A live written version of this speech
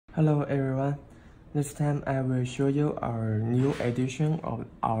Hello everyone, this time I will show you our new edition of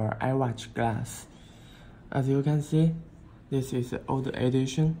our iWatch glass. As you can see, this is the old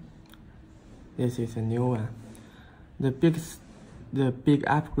edition, this is a new one. The big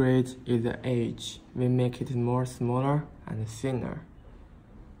upgrade is the edge. We make it more smaller and thinner.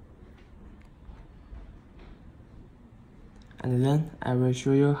 And then I will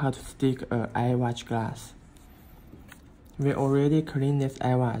show you how to stick an iWatch glass. We already cleaned this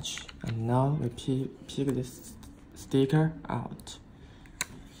iWatch, and now we pick this sticker out.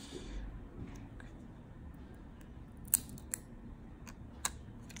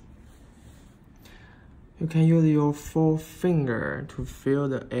 You can use your forefinger to feel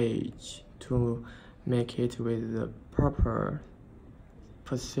the edge to make it with the proper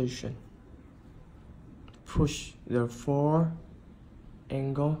position. Push the fore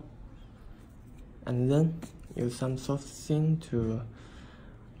angle, and then use some soft thing to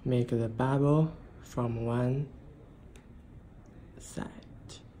make the bubble from one side.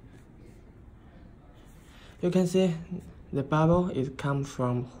 You can see the bubble is come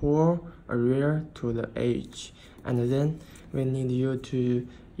from whole area to the edge, and then we need you to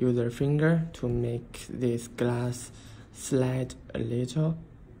use your finger to make this glass slide a little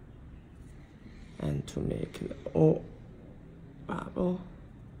and to make the all bubble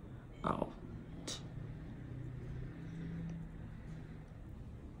out.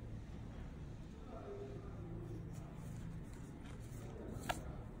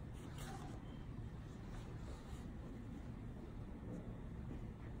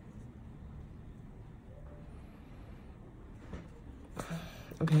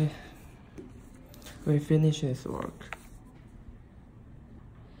 Okay, we finish this work.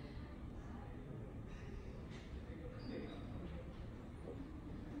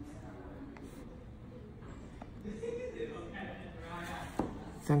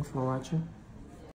 Thanks for watching.